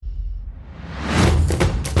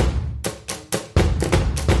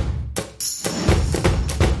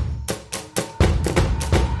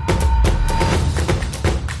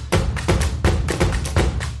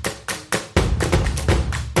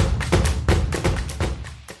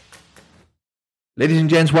Ladies and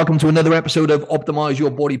gents, welcome to another episode of Optimize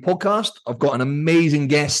Your Body podcast. I've got an amazing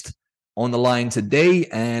guest on the line today,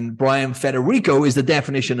 and Brian Federico is the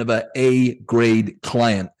definition of an A-grade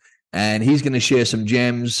client. And he's going to share some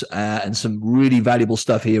gems and some really valuable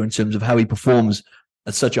stuff here in terms of how he performs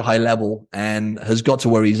at such a high level and has got to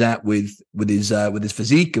where he's at with his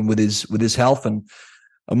physique and with his health and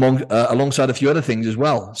alongside a few other things as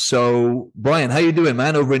well. So, Brian, how you doing,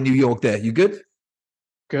 man? Over in New York, there, you good?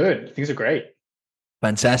 Good. Things are great.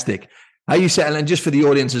 Fantastic. How you settling? Just for the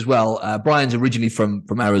audience as well, Brian's originally from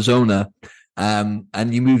Arizona, and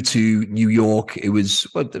you moved to New York. It was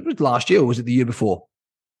last year, or was it the year before?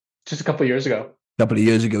 Just a couple of years ago. A couple of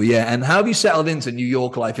years ago, yeah. And how have you settled into New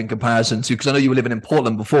York life in comparison to? Because I know you were living in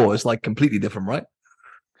Portland before. It's like completely different, right?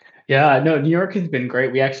 Yeah, no, New York has been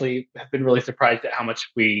great. We actually have been really surprised at how much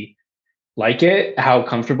we like it, how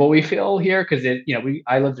comfortable we feel here. Because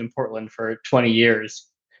I lived in Portland for 20 years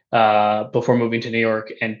before moving to New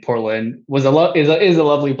York, and Portland was is a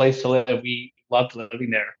lovely place to live. We loved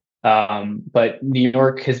living there. But New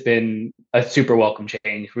York has been a super welcome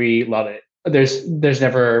change. We love it. There's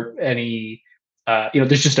never any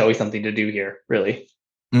there's just always something to do here, really.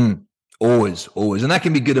 Always, always, and that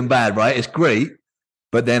can be good and bad, right? It's great,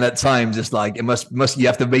 but then at times it's like it must you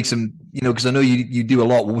have to make some, because I know you do a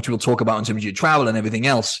lot, which we'll talk about in terms of your travel and everything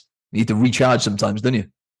else. You need to recharge sometimes, don't you?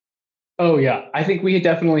 Oh yeah, I think we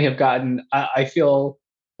definitely have gotten. I feel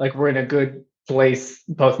like we're in a good place.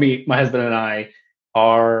 Both me, my husband, and I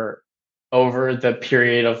are over the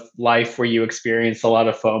period of life where you experience a lot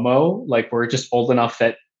of FOMO. Like we're just old enough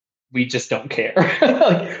that we just don't care.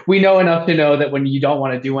 Like we know enough to know that when you don't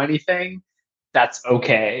want to do anything, that's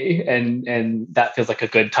okay, and that feels like a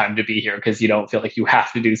good time to be here because you don't feel like you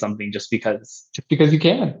have to do something just because you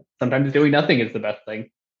can. Sometimes doing nothing is the best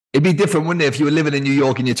thing. It'd be different, wouldn't it? If you were living in New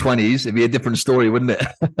York in your 20s, it'd be a different story, wouldn't it?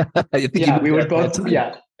 I think you Yeah, moved we there would at the right both. time.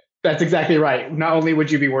 Yeah, that's exactly right. Not only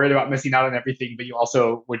would you be worried about missing out on everything, but you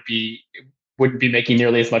also wouldn't be making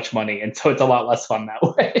nearly as much money, and so it's a lot less fun that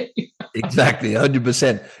way. Exactly,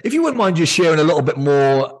 100%. If you wouldn't mind just sharing a little bit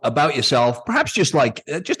more about yourself, perhaps just like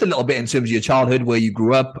just a little bit in terms of your childhood, where you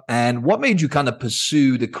grew up, and what made you kind of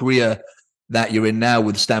pursue the career that you're in now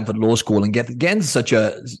with Stanford Law School and get into such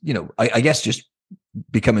a, I guess just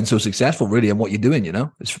becoming so successful really in what you're doing,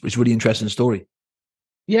 it's really interesting story.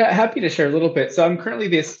 Yeah, happy to share a little bit. So I'm currently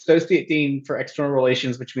the associate dean for external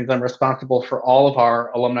relations, which means I'm responsible for all of our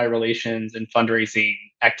alumni relations and fundraising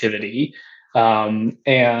activity.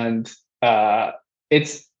 And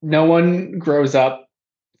it's no one grows up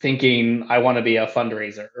thinking I want to be a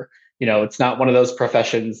fundraiser. It's not one of those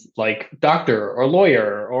professions like doctor or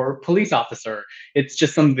lawyer or police officer. It's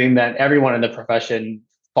just something that everyone in the profession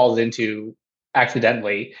falls into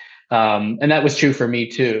accidentally. And that was true for me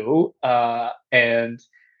too. And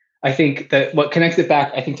I think that what connects it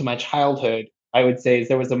back, I think, to my childhood, I would say, is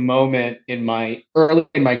there was a moment in my early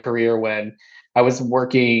in my career when I was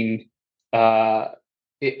working uh,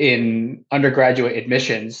 in undergraduate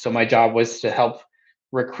admissions. So my job was to help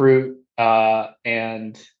recruit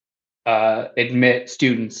and admit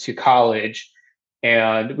students to college.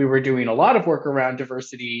 And we were doing a lot of work around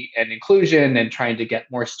diversity and inclusion and trying to get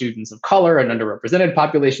more students of color and underrepresented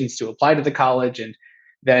populations to apply to the college. And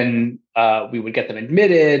then we would get them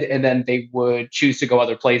admitted, and then they would choose to go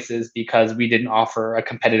other places because we didn't offer a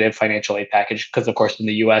competitive financial aid package. Because, of course, in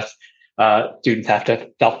the US, students have to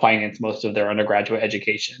self finance most of their undergraduate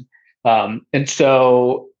education. And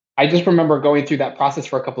so I just remember going through that process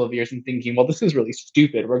for a couple of years and thinking, well, this is really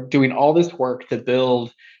stupid. We're doing all this work to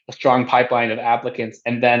build a strong pipeline of applicants.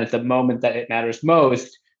 And then at the moment that it matters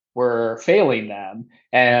most, we're failing them.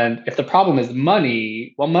 And if the problem is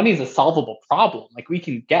money, well, money is a solvable problem. Like we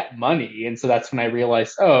can get money. And so that's when I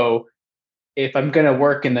realized, oh, if I'm going to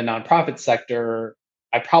work in the nonprofit sector,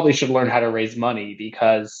 I probably should learn how to raise money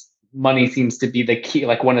because money seems to be the key,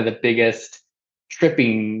 like one of the biggest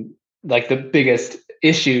tripping, like the biggest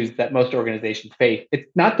issues that most organizations face.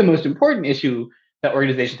 It's not the most important issue that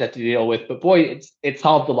organizations have to deal with, but boy, it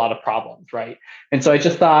solves a lot of problems, right? And so I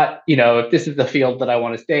just thought, if this is the field that I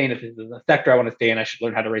want to stay in, if this is the sector I want to stay in, I should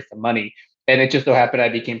learn how to raise some money. And it just so happened I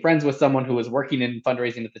became friends with someone who was working in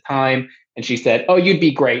fundraising at the time. And she said, "Oh, you'd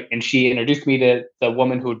be great." And she introduced me to the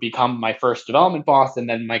woman who would become my first development boss. And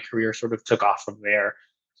then my career sort of took off from there.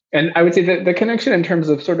 And I would say that the connection in terms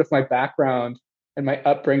of sort of my background and my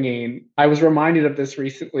upbringing, I was reminded of this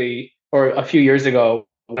recently or a few years ago.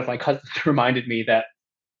 One of my cousins reminded me that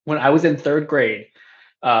when I was in third grade,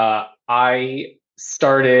 I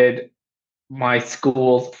started my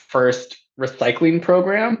school's first recycling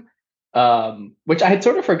program, which I had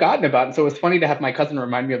sort of forgotten about. And so it was funny to have my cousin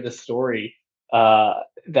remind me of this story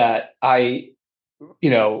that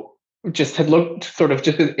just had looked sort of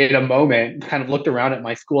just in a moment, kind of looked around at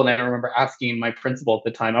my school. And I remember asking my principal at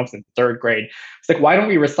the time, I was in third grade. It's like, why don't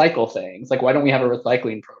we recycle things? Like, why don't we have a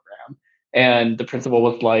recycling program? And the principal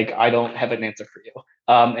was like, I don't have an answer for you.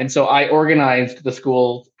 And so I organized the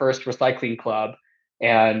school's first recycling club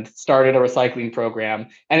and started a recycling program.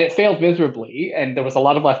 And it failed miserably. And there was a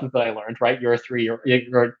lot of lessons that I learned, right? You're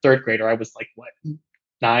a third grader. I was like, what,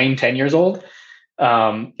 9, 10 years old?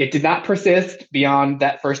 It did not persist beyond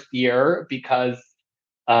that first year because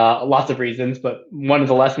lots of reasons. But one of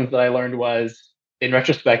the lessons that I learned was, in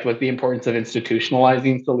retrospect, was the importance of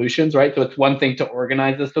institutionalizing solutions, right? So it's one thing to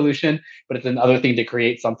organize a solution, but it's another thing to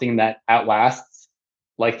create something that outlasts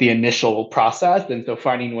like the initial process. And so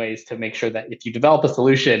finding ways to make sure that if you develop a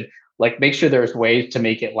solution, like make sure there's ways to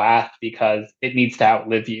make it last because it needs to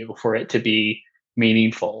outlive you for it to be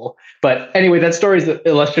meaningful. But anyway, that story is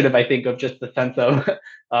illustrative, I think, of just the sense of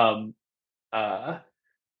um, uh,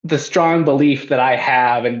 the strong belief that I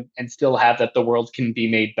have and still have that the world can be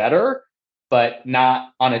made better, but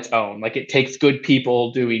not on its own. Like it takes good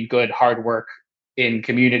people doing good, hard work in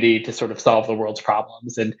community to sort of solve the world's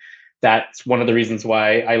problems. And that's one of the reasons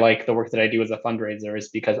why I like the work that I do as a fundraiser, is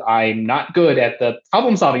because I'm not good at the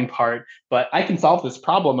problem solving part, but I can solve this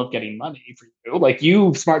problem of getting money for you. Like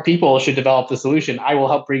you smart people should develop the solution. I will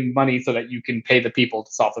help bring money so that you can pay the people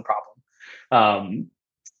to solve the problem.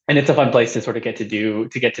 And it's a fun place to sort of get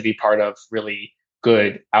to be part of really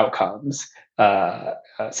good outcomes.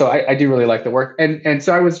 So I do really like the work. And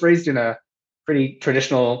so I was raised in a pretty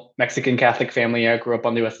traditional Mexican Catholic family. I grew up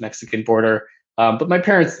on the U.S. Mexican border. But my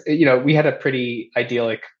parents, we had a pretty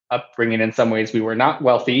idyllic upbringing in some ways. We were not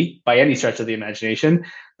wealthy by any stretch of the imagination,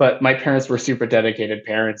 but my parents were super dedicated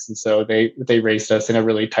parents, and so they raised us in a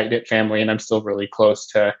really tight knit family. And I'm still really close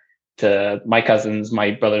to my cousins,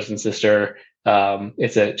 my brothers and sister.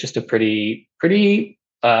 It's just a pretty.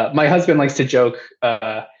 My husband likes to joke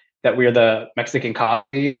that we're the Mexican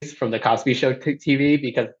Cosby's from the Cosby Show TV,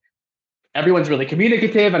 because everyone's really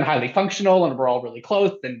communicative and highly functional, and we're all really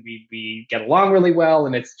close, and we get along really well,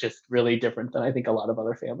 and it's just really different than I think a lot of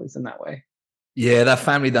other families in that way. Yeah, that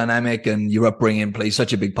family dynamic and your upbringing plays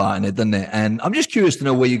such a big part in it, doesn't it? And I'm just curious to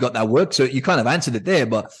know where you got that work. So you kind of answered it there,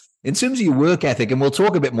 but in terms of your work ethic, and we'll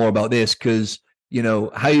talk a bit more about this because,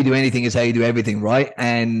 how you do anything is how you do everything, right?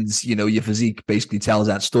 And, your physique basically tells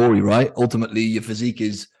that story, right? Ultimately, your physique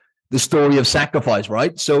is the story of sacrifice,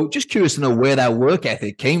 right? So just curious to know where that work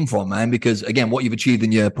ethic came from, man, because again, what you've achieved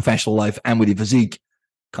in your professional life and with your physique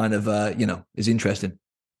kind of, is interesting.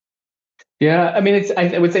 Yeah, I mean,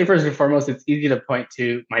 I would say first and foremost, it's easy to point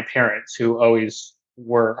to my parents, who always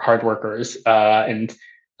were hard workers. And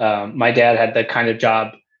my dad had the kind of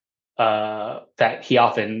job that he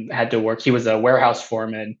often had to work. He was a warehouse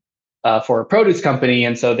foreman for a produce company.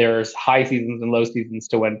 And so there's high seasons and low seasons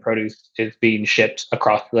to when produce is being shipped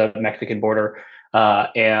across the Mexican border.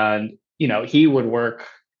 And, he would work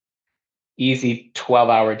easy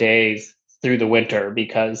 12-hour days through the winter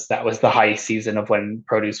because that was the high season of when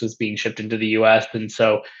produce was being shipped into the US. And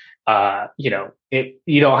so, you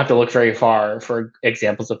don't have to look very far for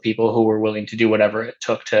examples of people who were willing to do whatever it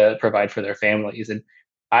took to provide for their families. And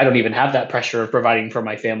I don't even have that pressure of providing for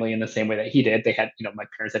my family in the same way that he did. They had, my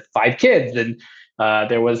parents had 5 kids, and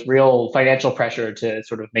there was real financial pressure to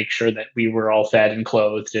sort of make sure that we were all fed and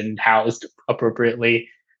clothed and housed appropriately.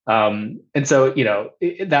 And so,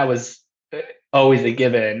 that was always a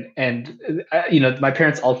given. And, my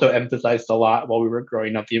parents also emphasized a lot while we were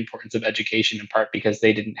growing up the importance of education, in part because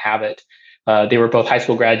they didn't have it. They were both high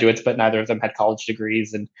school graduates, but neither of them had college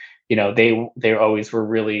degrees. And, they always were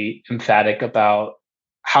really emphatic about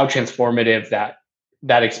how transformative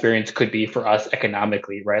that experience could be for us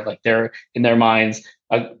economically, right? Like they're in their minds,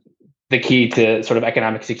 the key to sort of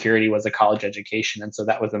economic security was a college education. And so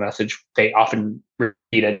that was a message they often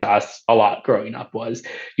repeated to us a lot growing up, was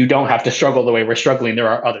you don't have to struggle the way we're struggling. There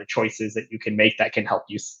are other choices that you can make that can help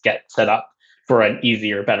you get set up for an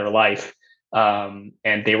easier, better life.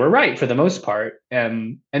 And they were right for the most part.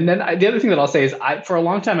 And then the other thing that I'll say is for a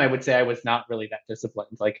long time, I would say I was not really that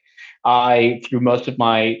disciplined. Like through most of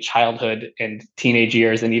my childhood and teenage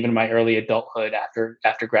years, and even my early adulthood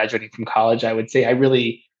after graduating from college, I would say I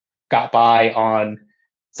really got by on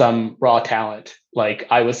some raw talent. Like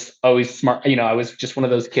I was always smart. I was just one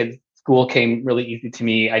of those kids. School came really easy to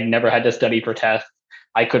me. I never had to study for tests.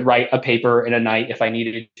 I could write a paper in a night if I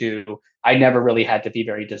needed to. I never really had to be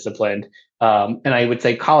very disciplined. And I would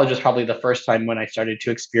say college was probably the first time when I started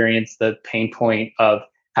to experience the pain point of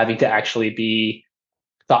having to actually be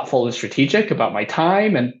thoughtful and strategic about my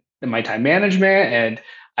time and my time management. And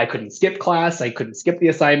I couldn't skip class. I couldn't skip the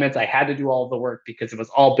assignments. I had to do all of the work because it was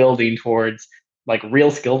all building towards like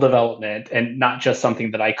real skill development and not just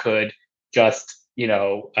something that I could just, wing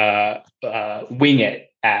it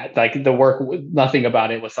at. Like the work, nothing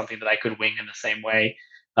about it was something that I could wing in the same way.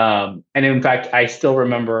 And in fact, I still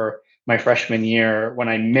remember my freshman year when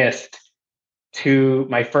I missed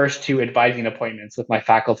my first two advising appointments with my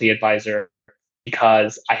faculty advisor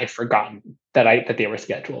because I had forgotten that they were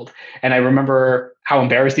scheduled. And I remember how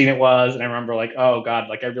embarrassing it was. And I remember like, oh God,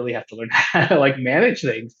 like I really have to learn how to like manage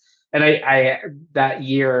things. And I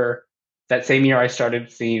that same year I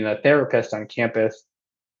started seeing a therapist on campus.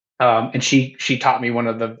 And she taught me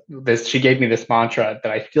she gave me this mantra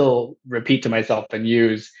that I still repeat to myself and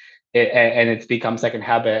use it, and it's become second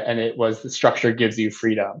habit. And it was, the structure gives you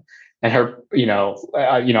freedom. And her,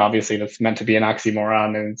 obviously that's meant to be an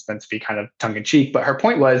oxymoron and it's meant to be kind of tongue in cheek. But her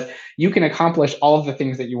point was, you can accomplish all of the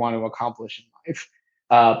things that you want to accomplish in life,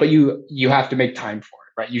 but you have to make time for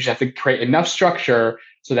it, right? You just have to create enough structure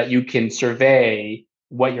so that you can survey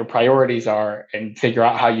what your priorities are and figure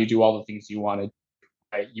out how you do all the things you want to.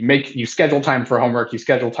 Right? You schedule time for homework, you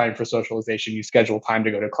schedule time for socialization, you schedule time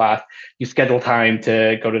to go to class, you schedule time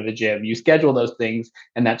to go to the gym, you schedule those things,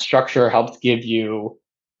 and that structure helps give you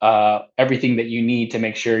everything that you need to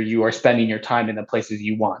make sure you are spending your time in the places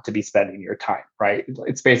you want to be spending your time, right?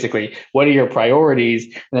 It's basically, what are your priorities,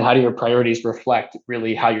 and then how do your priorities reflect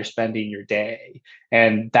really how you're spending your day?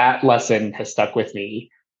 And that lesson has stuck with me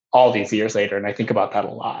all these years later, and I think about that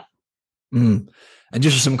a lot. Mm. And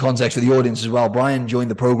just for some context for the audience as well, Brian joined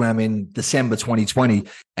the program in December 2020,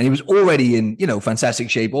 and he was already in, fantastic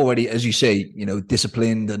shape, already, as you say,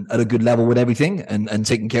 disciplined and at a good level with everything and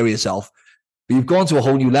taking care of yourself. But you've gone to a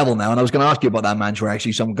whole new level now. And I was going to ask you about that mantra,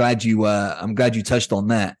 actually. So I'm glad you touched on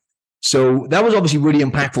that. So that was obviously really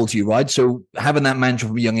impactful to you, right? So having that mantra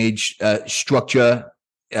from a young age, structure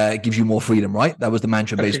gives you more freedom, right? That was the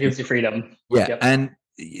mantra, basically. Gives you freedom. Yeah. Yep. And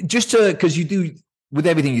just because you do, with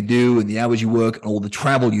everything you do and the hours you work and all the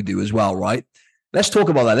travel you do as well, right? Let's talk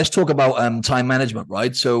about that. Let's talk about time management,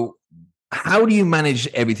 right? So how do you manage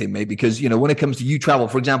everything, mate? Because, when it comes to you travel,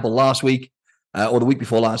 for example, last week or the week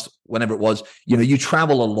before last, whenever it was, you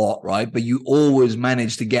travel a lot, right? But you always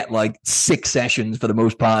manage to get like 6 sessions for the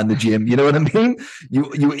most part in the gym. You know what I mean?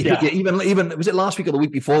 Even was it last week or the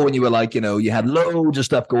week before when you were like, you had loads of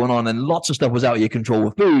stuff going on and lots of stuff was out of your control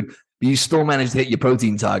with food, but you still managed to hit your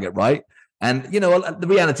protein target, right? And, the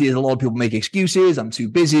reality is a lot of people make excuses. I'm too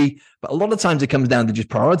busy. But a lot of times it comes down to just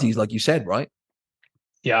priorities, like you said, right?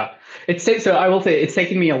 Yeah. So I will say it's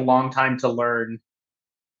taken me a long time to learn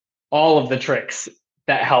all of the tricks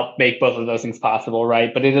that help make both of those things possible,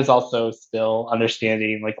 right? But it is also still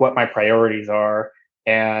understanding like what my priorities are.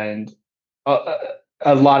 And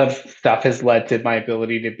a lot of stuff has led to my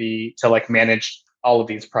ability to like manage all of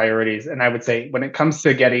these priorities. And I would say when it comes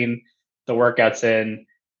to getting the workouts in,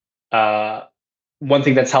 one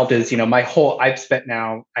thing that's helped is,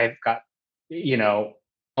 I've got,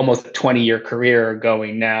 almost a 20-year career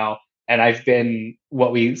going now. And I've been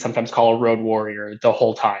what we sometimes call a road warrior the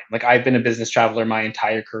whole time. Like I've been a business traveler my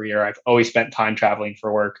entire career. I've always spent time traveling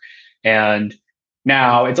for work. And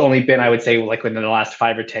now it's only been, I would say, like within the last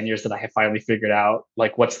 5 or 10 years that I have finally figured out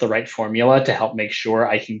like what's the right formula to help make sure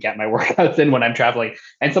I can get my workouts in when I'm traveling.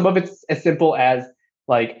 And some of it's as simple as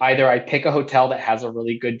like either I pick a hotel that has a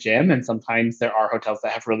really good gym, and sometimes there are hotels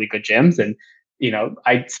that have really good gyms. And,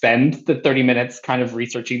 I spend the 30 minutes kind of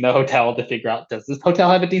researching the hotel to figure out, does this hotel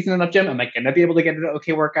have a decent enough gym? Am I going to be able to get an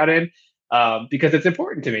okay workout in? Because it's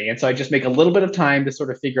important to me. And so I just make a little bit of time to sort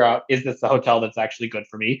of figure out, is this a hotel that's actually good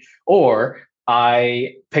for me? Or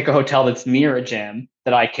I pick a hotel that's near a gym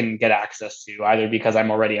that I can get access to, either because I'm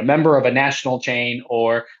already a member of a national chain,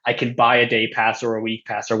 or I can buy a day pass or a week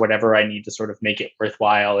pass or whatever I need to sort of make it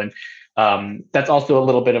worthwhile. And that's also a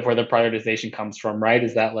little bit of where the prioritization comes from, right?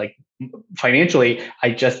 Is that like financially, I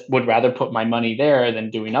just would rather put my money there than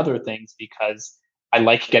doing other things because I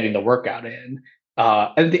like getting the workout in.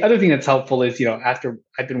 And the other thing that's helpful is, after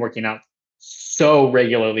I've been working out so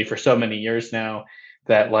regularly for so many years now,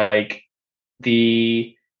 that like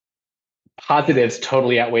the positives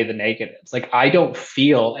totally outweigh the negatives. Like I don't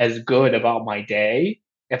feel as good about my day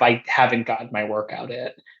if I haven't gotten my workout in.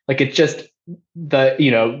 Like it's just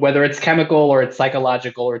whether it's chemical or it's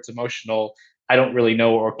psychological or it's emotional, I don't really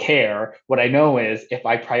know or care. What I know is if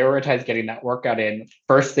I prioritize getting that workout in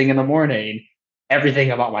first thing in the morning,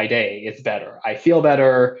 everything about my day is better. I feel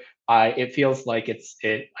better. It feels like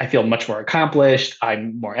I feel much more accomplished.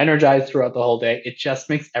 I'm more energized throughout the whole day. It just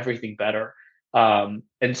makes everything better. And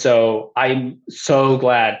so I'm so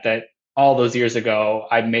glad that all those years ago,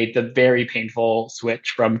 I made the very painful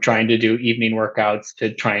switch from trying to do evening workouts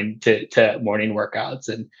to trying to morning workouts.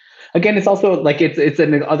 And again, it's also like it's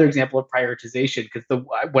another example of prioritization, because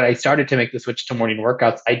when I started to make the switch to morning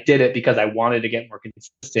workouts, I did it because I wanted to get more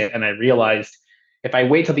consistent, and I realized if I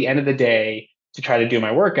wait till the end of the day to try to do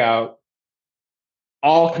my workout,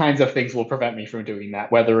 all kinds of things will prevent me from doing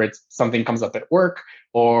that, whether it's something comes up at work,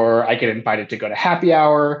 or I get invited to go to happy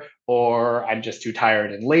hour, or I'm just too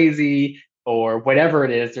tired and lazy, or whatever it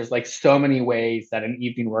is. There's like so many ways that an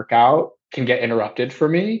evening workout can get interrupted for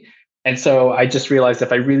me. And so I just realized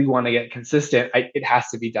if I really want to get consistent, it has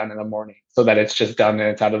to be done in the morning so that it's just done and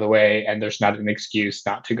it's out of the way. And there's not an excuse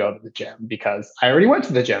not to go to the gym because I already went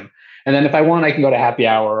to the gym. And then if I want, I can go to happy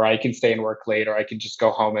hour, or I can stay and work late, or I can just go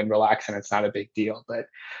home and relax, and it's not a big deal. But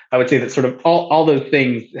I would say that sort of all those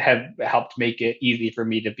things have helped make it easy for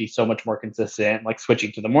me to be so much more consistent, like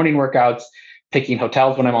switching to the morning workouts, picking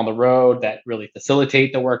hotels when I'm on the road that really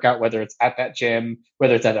facilitate the workout, whether it's at that gym,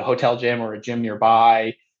 whether it's at a hotel gym or a gym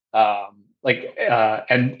nearby.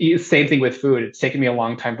 And same thing with food. It's taken me a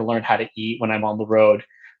long time to learn how to eat when I'm on the road,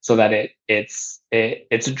 so that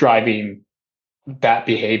it's driving that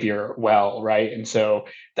behavior well, right? And so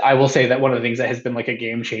I will say that one of the things that has been like a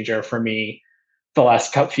game changer for me the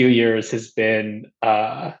last few years has been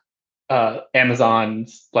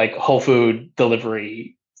Amazon's like whole food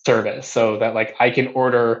delivery service, so that like I can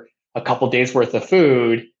order a couple days worth of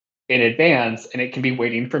food in advance, and it can be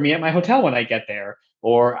waiting for me at my hotel when I get there,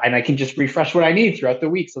 and I can just refresh what I need throughout the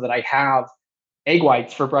week, so that I have egg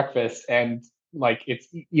whites for breakfast, and like it's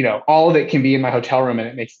all of it can be in my hotel room, and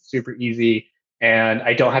it makes it super easy. And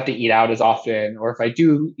I don't have to eat out as often, or if I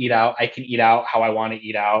do eat out, I can eat out how I want to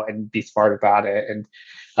eat out and be smart about it. And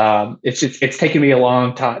it's taken me a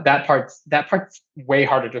long time. That part's way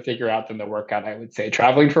harder to figure out than the workout, I would say.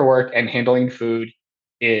 Traveling for work and handling food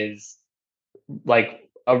is like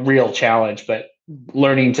a real challenge, but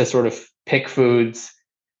learning to sort of pick foods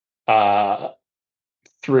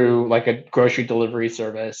through like a grocery delivery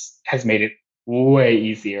service has made it way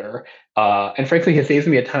easier. And frankly, it saves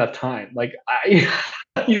me a ton of time. Like I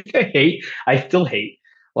still hate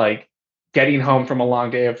like getting home from a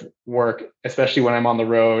long day of work, especially when I'm on the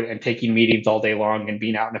road and taking meetings all day long and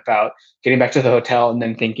being out and about, getting back to the hotel and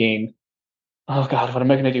then thinking, oh God, what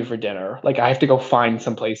am I going to do for dinner? Like I have to go find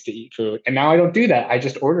some place to eat food. And now I don't do that. I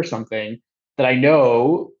just order something that I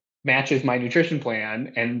know matches my nutrition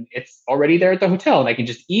plan, and it's already there at the hotel, and I can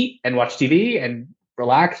just eat and watch TV and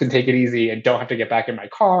relax and take it easy, and don't have to get back in my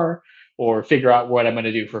car or figure out what I'm going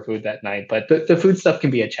to do for food that night. But the food stuff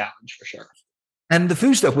can be a challenge for sure. And the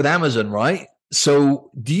food stuff with Amazon, right?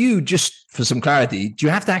 So do you, just for some clarity, do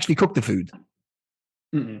you have to actually cook the food?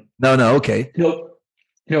 Mm-mm. No. Okay.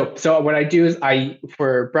 Nope. So what I do is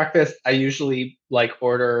for breakfast, I usually like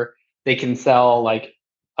order, they can sell like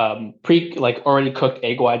already cooked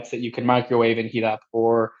egg whites that you can microwave and heat up,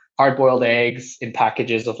 or hard boiled eggs in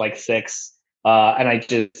packages of like 6. And I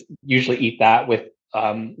just usually eat that with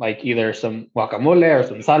like either some guacamole or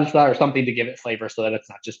some salsa or something to give it flavor, so that it's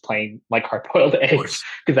not just plain like hard boiled eggs,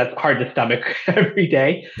 because that's hard to stomach every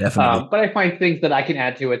day. Definitely. But I find things that I can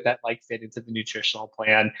add to it that like fit into the nutritional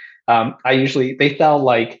plan. They sell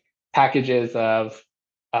like packages of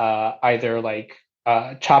either like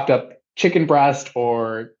chopped up chicken breast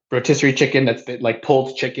or rotisserie chicken that's like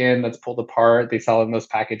pulled chicken that's pulled apart. They sell in those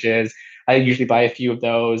packages. I usually buy a few of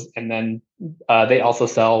those, and then they also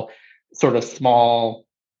sell sort of small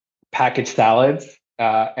packaged salads,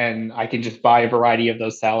 and I can just buy a variety of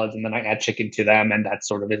those salads, and then I add chicken to them, and that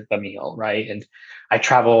sort of is the meal, right? And I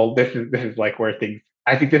travel. This is like where things.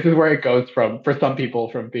 I think this is where it goes from, for some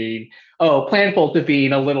people, from being planful to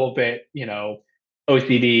being a little bit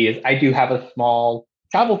OCD. Is I do have a small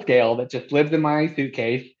travel scale that just lives in my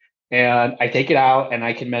suitcase, and I take it out, and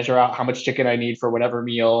I can measure out how much chicken I need for whatever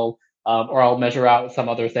meal. Or I'll measure out some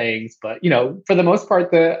other things. But for the most part,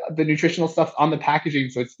 the nutritional stuff's on the packaging,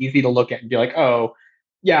 so it's easy to look at and be like, oh,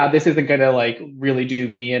 yeah, this isn't gonna like really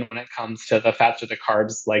do me in when it comes to the fats or the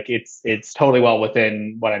carbs. Like it's totally well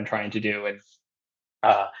within what I'm trying to do. And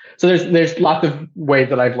so there's lots of ways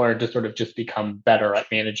that I've learned to sort of just become better at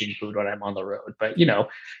managing food when I'm on the road. But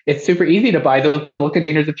it's super easy to buy those little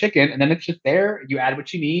containers of chicken, and then it's just there. You add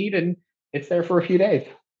what you need, and it's there for a few days.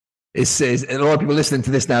 It says a lot of people listening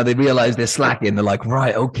to this now, they realize they're slacking. They're like,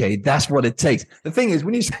 right, okay, that's what it takes. The thing is,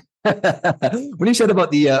 when you said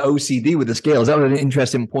about the OCD with the scales, that was an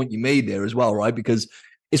interesting point you made there as well, right? Because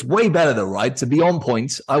it's way better though, right? To be on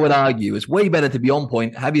point, I would argue, it's way better to be on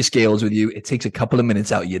point, have your scales with you. It takes a couple of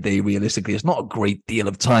minutes out of your day, realistically. It's not a great deal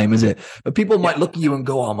of time, is it? But people might look at you and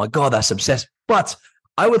go, oh my God, that's obsessed. But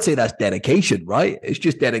I would say that's dedication, right? It's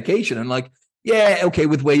just dedication. And like, yeah, okay,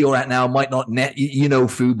 with where you're at now, might not net, you know,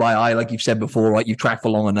 food by eye, like you've said before, right? You've tracked for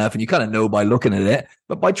long enough and you kind of know by looking at it,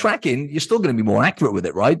 but by tracking, you're still going to be more accurate with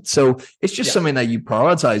it, right? So it's just something that you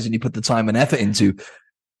prioritize and you put the time and effort into.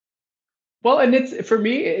 Well, and it's for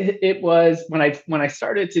me, it was when I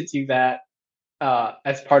started to do that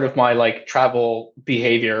as part of my like travel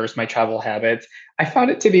behaviors, my travel habits, I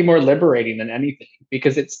found it to be more liberating than anything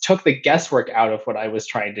because it took the guesswork out of what I was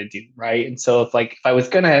trying to do, right? And so if I was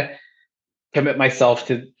gonna commit myself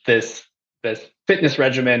to this fitness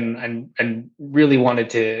regimen and really wanted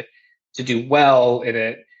to do well in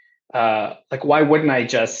it, like why wouldn't I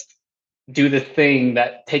just do the thing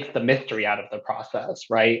that takes the mystery out of the process,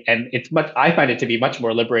 right? And I find it to be much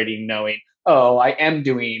more liberating knowing, oh, I am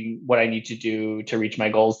doing what I need to do to reach my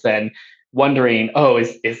goals than wondering, oh,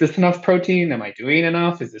 is this enough protein? Am I doing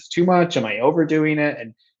enough? Is this too much? Am I overdoing it?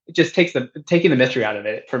 And it just taking the mystery out of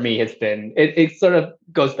it for me has been, it sort of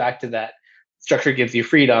goes back to that structure gives you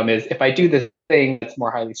freedom is if I do this thing that's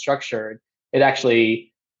more highly structured, it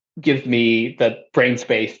actually gives me the brain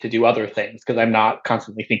space to do other things because I'm not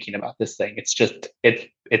constantly thinking about this thing. It's just it's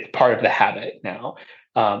part of the habit now,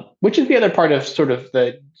 which is the other part of sort of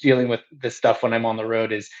the dealing with this stuff when I'm on the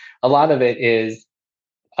road. Is a lot of it is,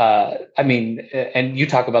 I mean, and you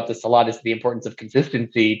talk about this a lot, is the importance of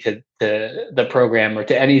consistency to the program or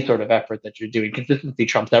to any sort of effort that you're doing. Consistency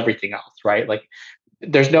trumps everything else, right? Like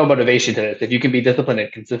there's no motivation to this. If you can be disciplined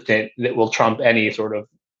and consistent, it will trump any sort of,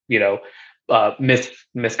 you know,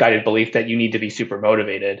 misguided belief that you need to be super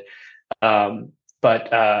motivated.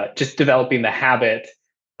 But just developing the habit,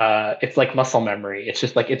 it's like muscle memory. It's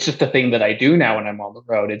just a thing that I do now when I'm on the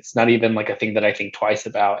road. It's not even like a thing that I think twice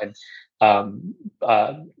about. And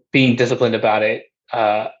being disciplined about it,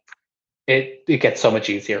 it gets so much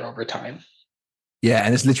easier over time. Yeah,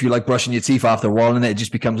 and it's literally like brushing your teeth after a while, and it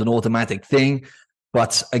just becomes an automatic thing.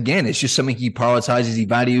 But again, it's just something he prioritizes, he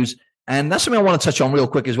values. And that's something I want to touch on real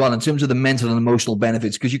quick as well in terms of the mental and emotional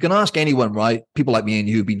benefits, because you can ask anyone, right? People like me and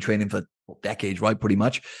you who've been training for decades, right? Pretty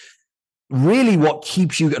much. Really what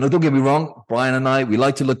keeps you, and don't get me wrong, Brian and I, we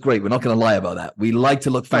like to look great. We're not going to lie about that. We like to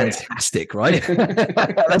look fantastic, right?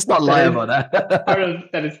 Let's not lie about that.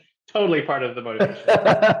 That is totally part of the motivation.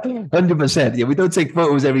 100%. Yeah, we don't take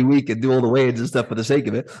photos every week and do all the weigh-ins and stuff for the sake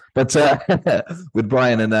of it. But with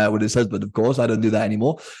Brian and with his husband, of course, I don't do that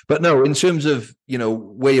anymore. But no, in terms of, you know,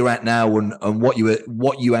 where you're at now and what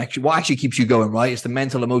actually keeps you going, right? It's the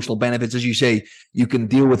mental, emotional benefits. As you say, you can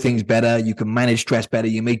deal with things better, you can manage stress better,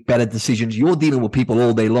 you make better decisions. You're dealing with people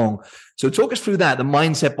all day long. So talk us through that, the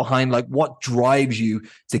mindset behind like what drives you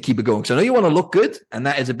to keep it going. So I know you want to look good, and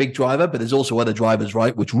that is a big driver, but there's also other drivers,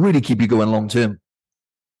 right, which really keep you going long term.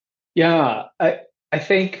 Yeah, I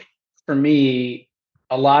think for me,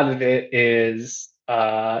 a lot of it is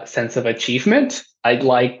a sense of achievement. I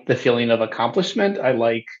like the feeling of accomplishment. I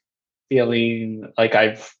like feeling like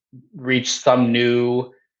I've reached some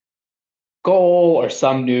new goal or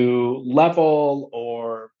some new level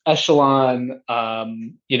or echelon.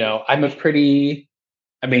 You know,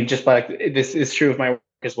 just like this is true of my work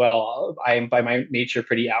as well. I am by my nature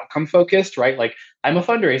pretty outcome focused, right? Like I'm a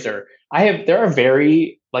fundraiser. There are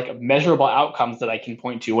very like measurable outcomes that I can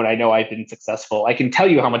point to when I know I've been successful. I can tell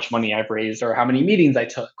you how much money I've raised or how many meetings I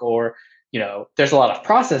took, or, you know, there's a lot of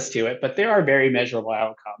process to it, but there are very measurable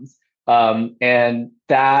outcomes. And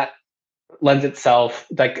that lends itself,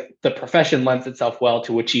 like the profession lends itself well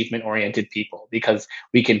to achievement oriented people because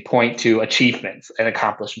we can point to achievements and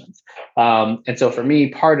accomplishments. And so for me,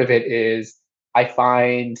 part of it is I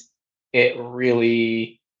find it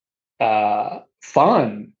really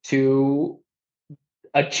fun to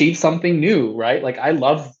achieve something new, right? Like I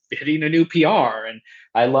love hitting a new PR, and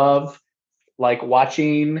I love like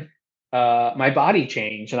watching my body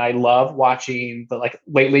change, and I love watching like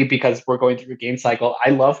lately because we're going through a game cycle. I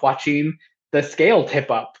love watching the scale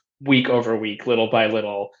tip up week over week, little by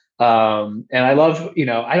little. And I love, you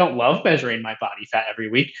know, I don't love measuring my body fat every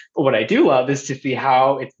week, but what I do love is to see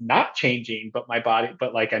how it's not changing, but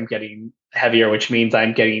like I'm getting heavier, which means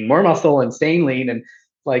I'm getting more muscle and staying lean. And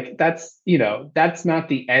like, that's, you know, that's not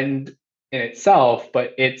the end in itself,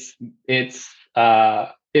 but it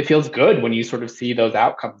feels good when you sort of see those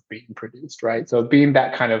outcomes being produced, right? So being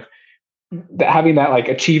that kind of having that like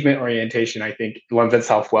achievement orientation, I think lends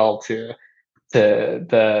itself well to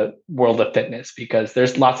the world of fitness because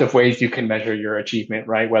there's lots of ways you can measure your achievement,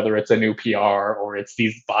 right? Whether it's a new PR or it's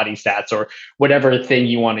these body stats or whatever thing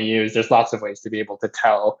you want to use, there's lots of ways to be able to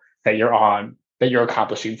tell that you're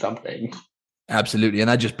accomplishing something. Absolutely. And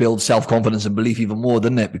that just builds self-confidence and belief even more,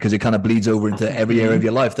 doesn't it? Because it kind of bleeds over into every area of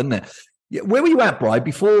your life, doesn't it? Yeah, where were you at, Brian,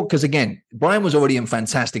 before? Because again, Brian was already in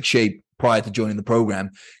fantastic shape prior to joining the program.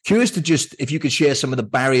 Curious to just, if you could share some of the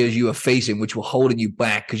barriers you were facing, which were holding you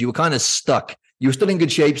back, because you were kind of stuck. You were still in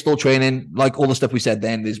good shape, still training, like all the stuff we said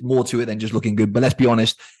then. There's more to it than just looking good. But let's be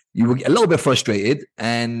honest, you were a little bit frustrated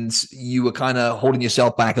and you were kind of holding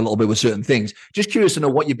yourself back a little bit with certain things. Just curious to know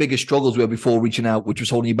what your biggest struggles were before reaching out, which was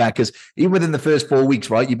holding you back. Because even within the first 4 weeks,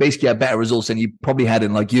 right, you basically had better results than you probably had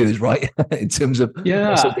in like years, right? In terms of muscle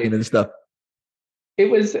Yeah, gain and stuff. it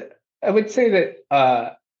was, I would say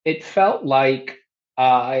that it felt like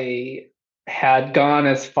I had gone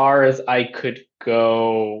as far as I could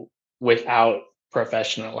go without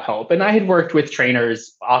professional help. And I had worked with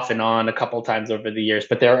trainers off and on a couple times over the years,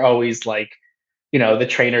 but they're always like, the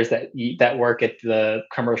trainers that work at the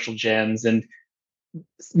commercial gyms, and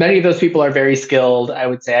many of those people are very skilled. I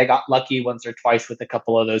would say I got lucky once or twice with a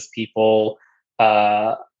couple of those people.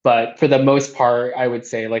 But for the most part, I would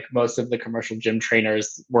say like most of the commercial gym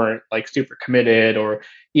trainers weren't like super committed or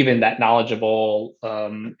even that knowledgeable.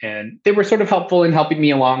 And they were sort of helpful in helping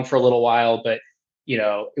me along for a little while, but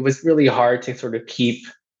it was really hard to sort of keep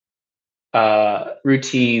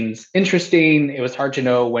routines interesting. It was hard to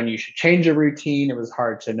know when you should change a routine. It was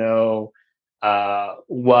hard to know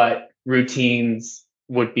what routines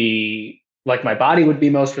would be like my body would be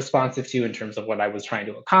most responsive to in terms of what I was trying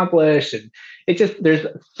to accomplish. And there's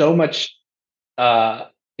so much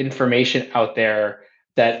information out there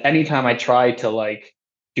that anytime I tried to like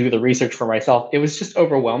do the research for myself, it was just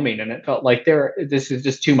overwhelming, and it felt like this is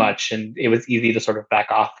just too much, and it was easy to sort of back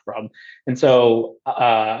off from. And so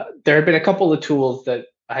there had been a couple of tools that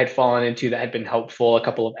I had fallen into that had been helpful, a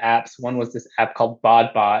couple of apps. One was this app called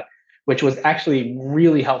BodBot, which was actually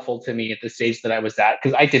really helpful to me at the stage that I was at,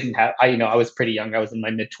 because I was pretty young. I was in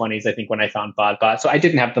my mid-20s, I think, when I found BodBot. So I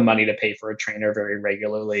didn't have the money to pay for a trainer very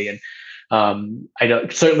regularly. And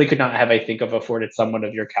certainly could not have, I think, have afforded someone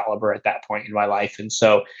of your caliber at that point in my life. And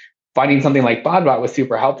so finding something like BodBot was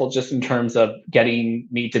super helpful just in terms of getting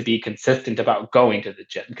me to be consistent about going to the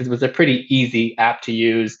gym, because it was a pretty easy app to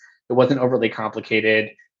use. It wasn't overly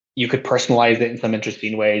complicated. You could personalize it in some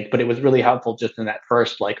interesting ways, but it was really helpful just in that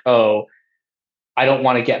first, like, oh, I don't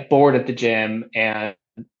want to get bored at the gym, and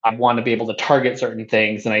I want to be able to target certain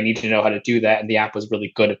things, and I need to know how to do that. And the app was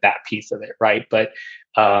really good at that piece of it, right? But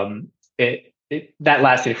that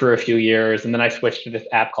lasted for a few years, and then I switched to this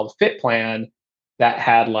app called FitPlan that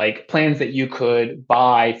had like plans that you could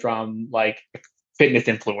buy from like fitness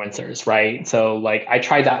influencers, right? So like I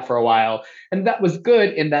tried that for a while, and that was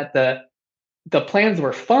good in that the plans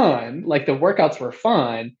were fun, like the workouts were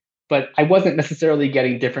fun, but I wasn't necessarily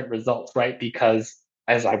getting different results, right? Because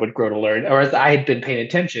as I would grow to learn, or as I had been paying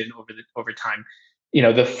attention over time,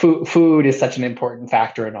 the food is such an important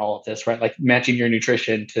factor in all of this, right? Like matching your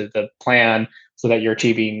nutrition to the plan so that you're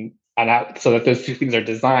achieving so that those two things are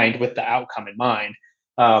designed with the outcome in mind.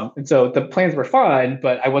 And so the plans were fun,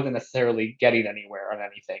 but I wasn't necessarily getting anywhere on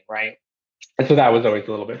anything, right? And so that was always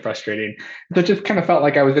a little bit frustrating. So it just kind of felt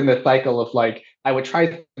like I was in this cycle of like I would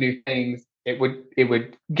try new things. It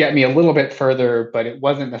would get me a little bit further, but it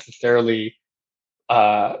wasn't necessarily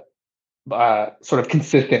uh, sort of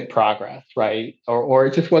consistent progress, right? Or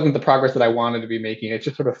it just wasn't the progress that I wanted to be making. It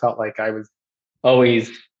just sort of felt like I was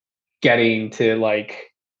always getting to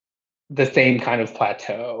like the same kind of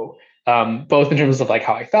plateau, both in terms of like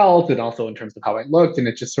how I felt and also in terms of how I looked. And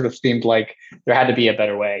it just sort of seemed like there had to be a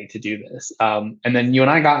better way to do this. And then you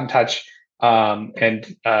and I got in touch,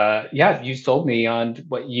 and yeah, you sold me on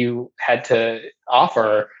what you had to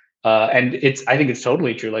offer. And I think it's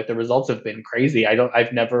totally true. Like the results have been crazy.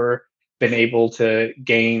 I've never been able to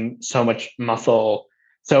gain so much muscle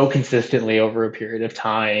so consistently over a period of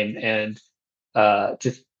time, and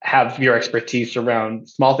just have your expertise around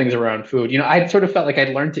small things around food. I sort of felt like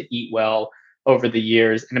I'd learned to eat well over the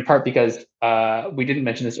years, and in part because we didn't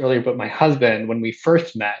mention this earlier, but my husband, when we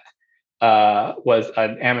first met, was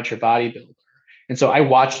an amateur bodybuilder. And so I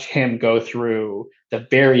watched him go through the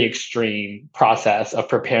very extreme process of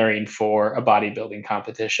preparing for a bodybuilding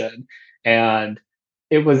competition. And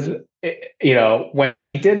it was, when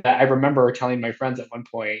he did that, I remember telling my friends at one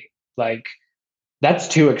point, like, that's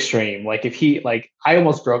too extreme. Like if he like I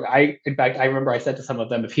almost broke. In fact, I remember I said to some of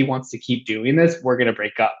them, if he wants to keep doing this, we're gonna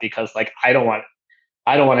break up, because like I don't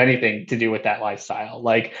want anything to do with that lifestyle.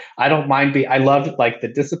 Like I don't mind I loved like the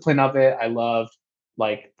discipline of it. I loved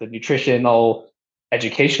like the nutritional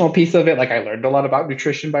educational piece of it. Like I learned a lot about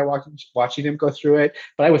nutrition by watching him go through it,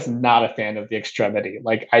 but I was not a fan of the extremity.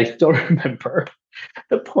 Like I still remember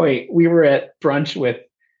the point we were at brunch with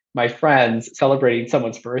my friends celebrating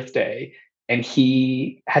someone's birthday, and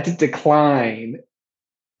he had to decline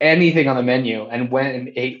anything on the menu and went and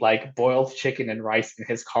ate like boiled chicken and rice in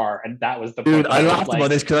his car. And that was the Dude, point. I laughed about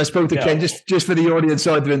this because I spoke to Ken, just for the audience,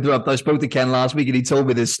 sorry to interrupt. I spoke to Ken last week and he told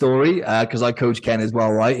me this story because I coach Ken as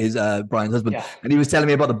well, right? His Brian's husband. Yeah. And he was telling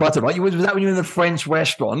me about the butter, right? Was that when you were in the French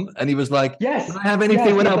restaurant? And he was like, yes, can I have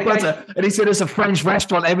anything without butter? And he said, it's a French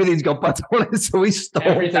restaurant. Everything's got butter on it. So he stole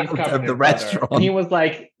out of the restaurant. And he was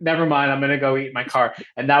like, never mind, I'm going to go eat in my car.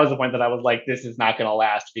 And that was the point that I was like, this is not going to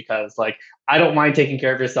last because like, I don't mind taking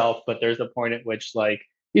care of yourself, but there's a point at which like,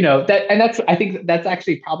 I think that's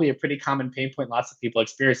actually probably a pretty common pain point lots of people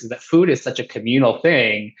experience is that food is such a communal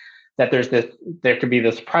thing that there can be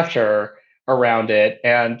this pressure around it,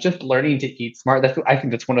 and just learning to eat smart. I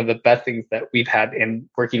think that's one of the best things that we've had in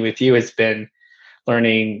working with you has been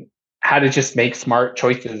learning how to just make smart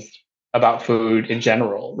choices about food in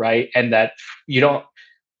general, right? And that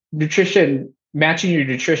matching your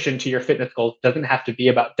nutrition to your fitness goals doesn't have to be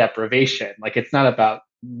about deprivation. Like it's not about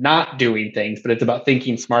not doing things, but it's about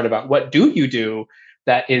thinking smart about what do you do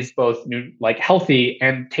that is both like healthy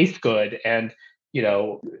and tastes good, and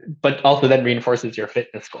but also then reinforces your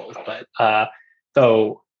fitness goals. But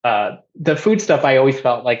the food stuff, I always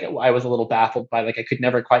felt like I was a little baffled by, like I could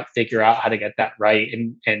never quite figure out how to get that right,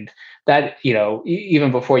 and that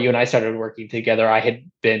even before you and I started working together, I'd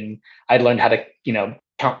learned how to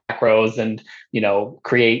count macros and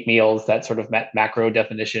create meals that sort of met macro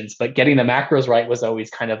definitions, but getting the macros right was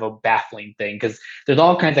always kind of a baffling thing because there's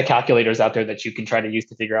all kinds of calculators out there that you can try to use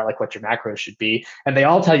to figure out like what your macros should be, and they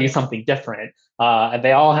all tell you something different, and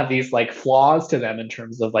they all have these like flaws to them in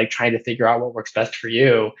terms of like trying to figure out what works best for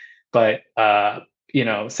you. But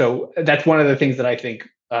so that's one of the things that I think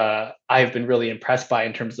I've been really impressed by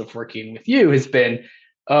in terms of working with you has been,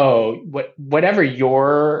 whatever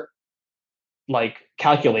your like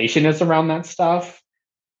calculation is around that stuff,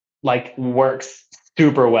 like works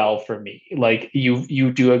super well for me. Like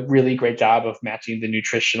you do a really great job of matching the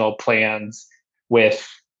nutritional plans with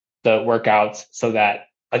the workouts so that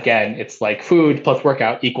again, it's like food plus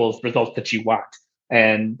workout equals results that you want.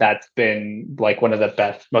 And that's been like one of the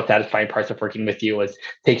best, most satisfying parts of working with you is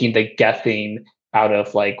taking the guessing out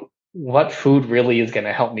of like what food really is going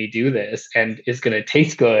to help me do this and is going to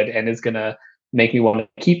taste good and is going to make me want to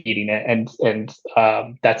keep eating it. And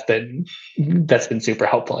that's been super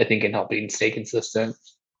helpful, I think, in helping stay consistent.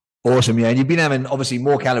 Awesome. Yeah. And you've been having obviously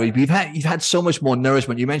more calories, but you've had so much more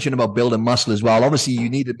nourishment. You mentioned about building muscle as well. Obviously you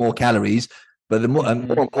needed more calories, but more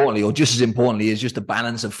importantly, or just as importantly, is just the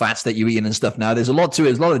balance of fats that you're eating and stuff. Now, there's a lot to it.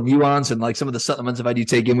 There's a lot of nuance and like some of the supplements I've had you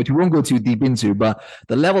take in, which we won't go too deep into, but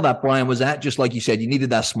the level that Brian was at, just like you said, you needed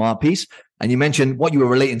that smart piece. And you mentioned what you were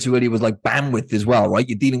relating to earlier was like bandwidth as well, right?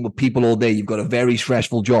 You're dealing with people all day. You've got a very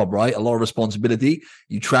stressful job, right? A lot of responsibility.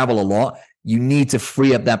 You travel a lot. You need to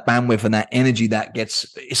free up that bandwidth and that energy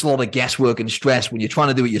it's a lot of guesswork and stress when you're trying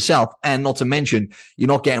to do it yourself. And not to mention, you're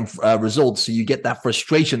not getting results. So you get that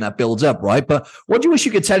frustration that builds up, right? But what do you wish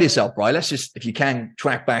you could tell yourself, Brian? Let's just, if you can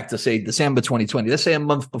track back to say December 2020, let's say a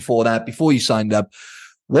month before that, before you signed up,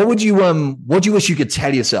 what do you wish you could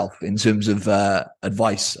tell yourself in terms of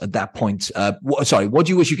advice at that point? What do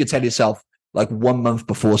you wish you could tell yourself like 1 month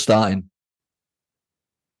before starting?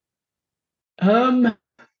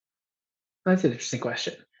 That's an interesting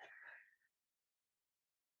question.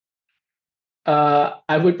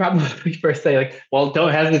 I would probably first say like, well,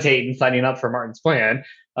 don't hesitate in signing up for Martin's plan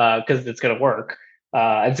because it's going to work.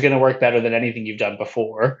 It's going to work better than anything you've done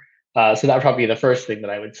before. So that would probably be the first thing that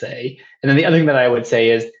I would say. And then the other thing that I would say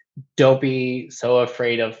is don't be so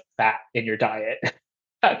afraid of fat in your diet.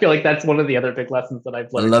 I feel like that's one of the other big lessons that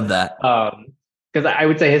I've learned. I love that. Because I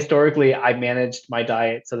would say historically I managed my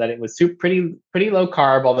diet so that it was pretty low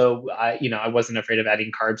carb, although I wasn't afraid of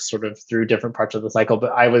adding carbs sort of through different parts of the cycle,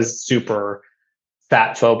 but I was super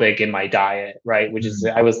fat phobic in my diet, right? Which is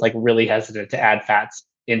I was like really hesitant to add fats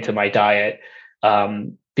into my diet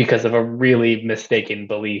because of a really mistaken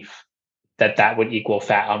belief that would equal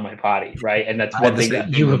fat on my body, right? And that's one thing that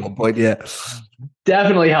you have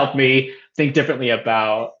definitely helped me think differently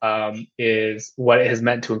about is what it has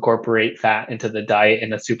meant to incorporate fat into the diet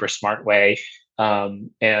in a super smart way.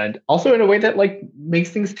 And also in a way that like makes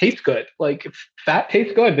things taste good. Like if fat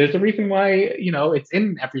tastes good, there's a reason why, it's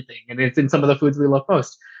in everything and it's in some of the foods we love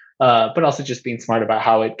most. But also just being smart about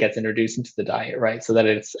how it gets introduced into the diet, right? So that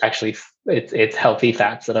it's actually, it's healthy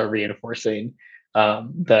fats that are reinforcing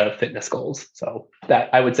the fitness goals. So that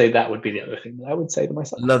I would say that would be the other thing that I would say to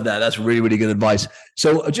myself. Love that. That's really, really good advice.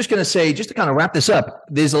 So I'm just going to say, just to kind of wrap this up,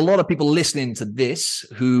 there's a lot of people listening to this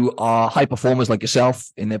who are high performers like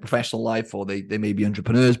yourself in their professional life, or they may be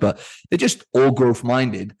entrepreneurs, but they're just all growth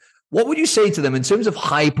minded. What would you say to them in terms of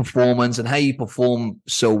high performance and how you perform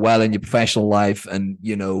so well in your professional life and,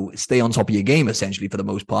 stay on top of your game essentially for the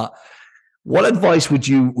most part? What advice would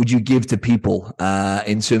you give to people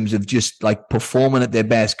in terms of just like performing at their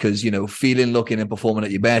best? Because, feeling, looking, and performing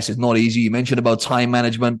at your best is not easy. You mentioned about time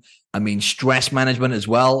management. I mean, stress management as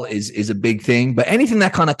well is a big thing. But anything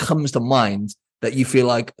that kind of comes to mind that you feel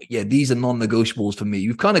like, yeah, these are non-negotiables for me.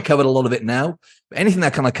 You've kind of covered a lot of it now. But anything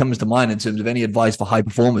that kind of comes to mind in terms of any advice for high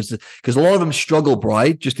performers, because a lot of them struggle,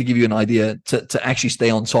 right? Just to give you an idea, to actually stay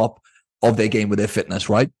on top of their game with their fitness,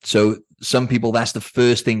 right? So some people, that's the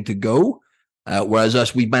first thing to go. Whereas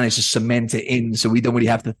us, we've managed to cement it in, so we don't really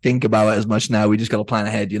have to think about it as much now. We just got to plan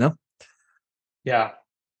ahead, Yeah.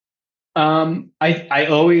 I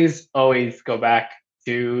always go back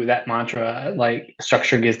to that mantra, like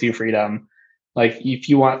structure gives you freedom. Like if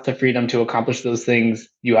you want the freedom to accomplish those things,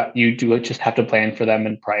 you do just have to plan for them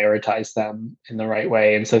and prioritize them in the right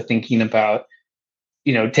way. And so thinking about,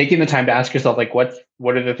 taking the time to ask yourself, like, what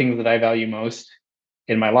are the things that I value most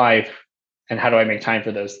in my life? And how do I make time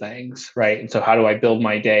for those things, right? And so how do I build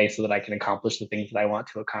my day so that I can accomplish the things that I want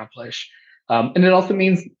to accomplish? And it also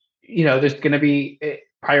means, there's going to be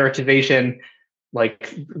prioritization.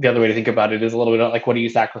 Like the other way to think about it is a little bit like, what do you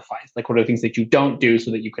sacrifice? Like, what are the things that you don't do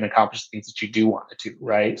so that you can accomplish the things that you do want to do,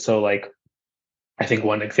 right? So like, I think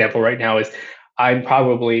one example right now is I'm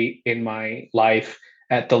probably in my life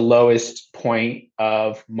at the lowest point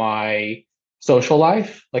of my social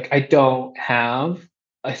life. Like I don't have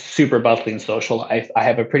a super bustling social life. I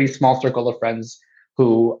have a pretty small circle of friends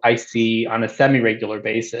who I see on a semi-regular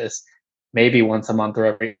basis, maybe once a month or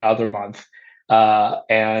every other month.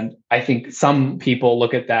 And I think some people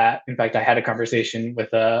look at that. In fact, I had a conversation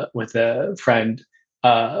with a friend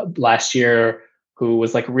last year who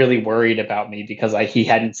was like really worried about me because he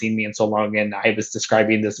hadn't seen me in so long, and I was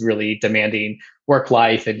describing this really demanding work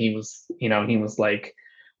life, and he was like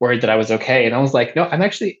worried that I was okay, and I was like, no,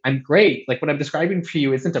 I'm great. Like what I'm describing for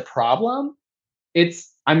you isn't a problem.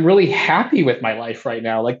 I'm really happy with my life right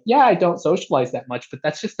now. Like, yeah, I don't socialize that much, but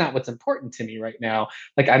that's just not what's important to me right now.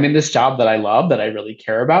 Like, I'm in this job that I love, that I really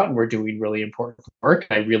care about, and we're doing really important work.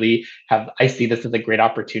 I see this as a great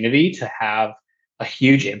opportunity to have a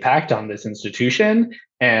huge impact on this institution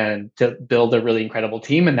and to build a really incredible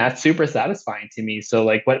team. And that's super satisfying to me. So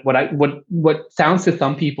like what sounds to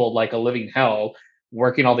some people like a living hell,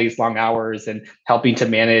 working all these long hours and helping to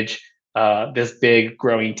manage this big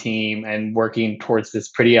growing team and working towards this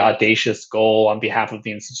pretty audacious goal on behalf of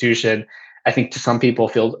the institution, I think to some people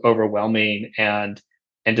feels overwhelming and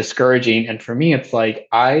discouraging. And for me, it's like,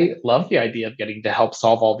 I love the idea of getting to help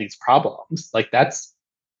solve all these problems. Like that's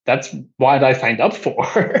what I signed up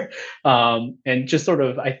for. And just sort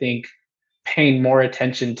of, I think, paying more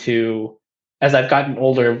attention to, as I've gotten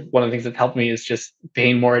older, one of the things that's helped me is just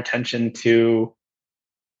paying more attention to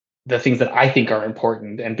the things that I think are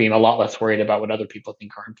important and being a lot less worried about what other people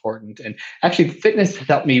think are important. And actually fitness has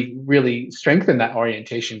helped me really strengthen that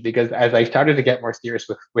orientation, because as I started to get more serious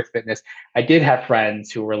with fitness, I did have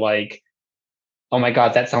friends who were like, oh my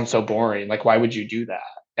God, that sounds so boring. Like, why would you do that?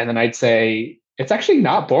 And then I'd say, it's actually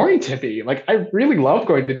not boring to me. Like, I really love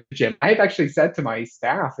going to the gym. I've actually said to my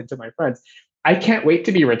staff and to my friends, I can't wait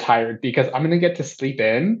to be retired because I'm going to get to sleep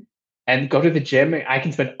in and go to the gym. I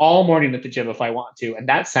can spend all morning at the gym if I want to. And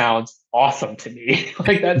that sounds awesome to me.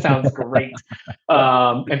 Like, that sounds great.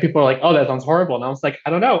 And people are like, oh, that sounds horrible. And I was like, I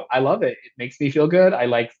don't know. I love it. It makes me feel good. I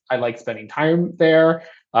like spending time there.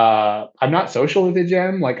 I'm not social at the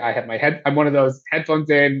gym. Like, I'm one of those headphones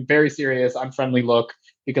in, very serious, unfriendly look,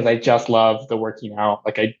 because I just love the working out.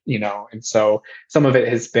 Like and so some of it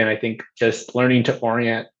has been, I think, just learning to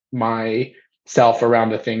orient myself around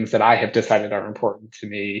the things that I have decided are important to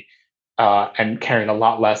me, and caring a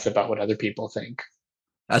lot less about what other people think.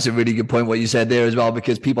 That's a really good point, what you said there as well,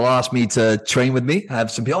 because people ask me to train with me. I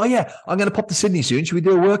have some people, oh yeah, I'm going to pop to Sydney soon. Should we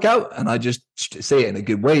do a workout? And I just say it in a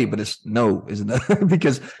good way, but it's no, isn't it?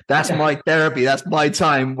 Because that's my therapy. That's my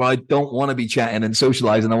time where I don't want to be chatting and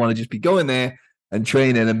socializing. I want to just be going there and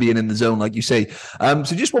training and being in the zone, like you say. So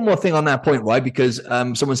just one more thing on that point, right? Because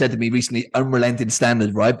someone said to me recently, unrelenting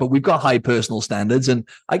standards, right? But we've got high personal standards, and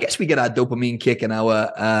I guess we get our dopamine kick and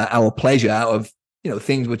our pleasure out of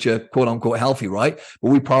things which are quote unquote healthy, right?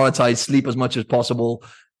 But we prioritize sleep as much as possible,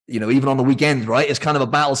 even on the weekends, right? It's kind of a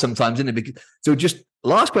battle sometimes, isn't it? So just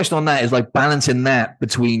last question on that is like balancing that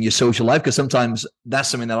between your social life, because sometimes that's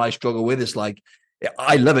something that I struggle with. It's like,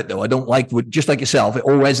 I love it though. I don't like, just like yourself, it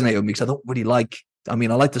all resonated with me because I don't really like, I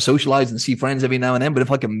like to socialize and see friends every now and then, but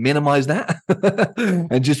if I can minimize that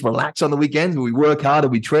and just relax on the weekends, we work hard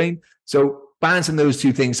and we train. So balancing those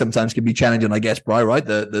two things sometimes can be challenging, I guess, Brian, right?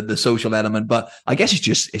 The social element, but I guess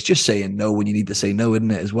it's just saying no when you need to say no,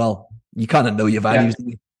 isn't it? As well, you kind of know your values,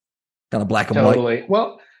 Yeah, kind of black and white. totally.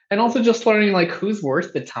 Well, and also just learning like who's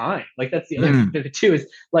worth the time. Like that's the other part of it too. Is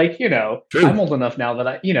like I'm True. old enough now that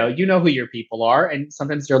I who your people are, and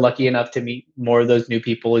sometimes you're lucky enough to meet more of those new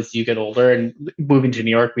people as you get older. And moving to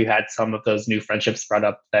New York, we've had some of those new friendships spread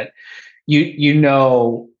up that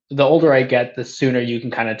the older I get, the sooner you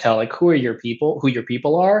can kind of tell like who your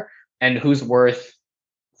people are, and who's worth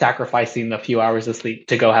sacrificing a few hours of sleep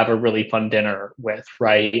to go have a really fun dinner with,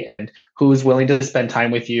 right? And who's willing to spend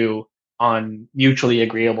time with you on mutually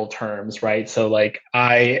agreeable terms, right? So like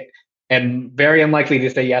I am very unlikely to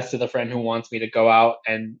say yes to the friend who wants me to go out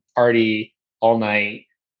and party all night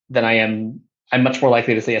than I'm much more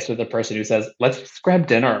likely to say yes to the person who says, let's grab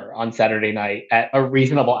dinner on Saturday night at a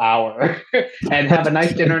reasonable hour and have a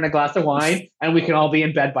nice dinner and a glass of wine, and we can all be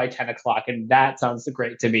in bed by 10 o'clock. And that sounds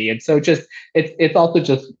great to me. And so just it's also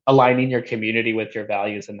just aligning your community with your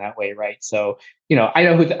values in that way, right? So, I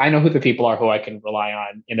know who the people are who I can rely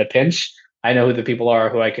on in a pinch. I know who the people are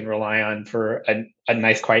who I can rely on for a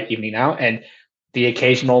nice quiet evening out. And the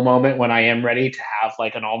occasional moment when I am ready to have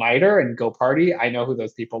like an all-nighter and go party, I know who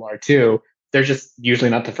those people are too. They're just usually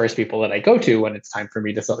not the first people that I go to when it's time for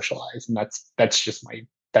me to socialize. And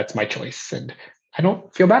that's my choice. And I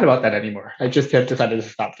don't feel bad about that anymore. I just have decided to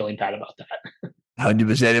stop feeling bad about that.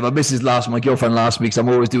 100%. My girlfriend last week, so I'm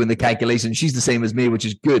always doing the calculation. She's the same as me, which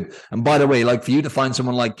is good. And by the way, like for you to find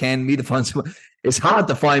someone like Ken, me to find someone, it's hard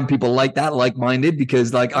to find people like that, like-minded,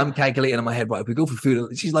 because like I'm calculating in my head, right, if we go for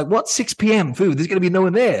food, she's like, what, 6 p.m. food? There's going to be no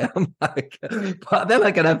one there. I'm like, but then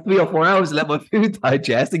I can have 3 or 4 hours to let my food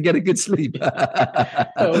digest and get a good sleep.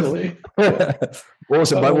 Totally.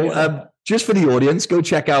 Awesome. Oh, well, just for the audience, go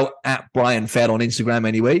check out @BrianFed on Instagram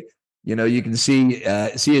anyway. You can see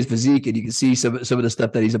his physique, and you can see some of the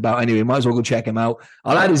stuff that he's about. Anyway, might as well go check him out.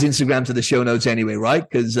 I'll add his Instagram to the show notes anyway, right?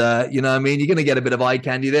 Because you know what I mean, you're going to get a bit of eye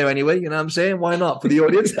candy there anyway. You know what I'm saying? Why not for the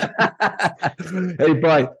audience? Hey,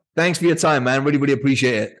 Brian, thanks for your time, man. Really, really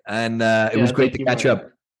appreciate it, and it was great to catch up.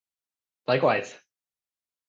 Likewise.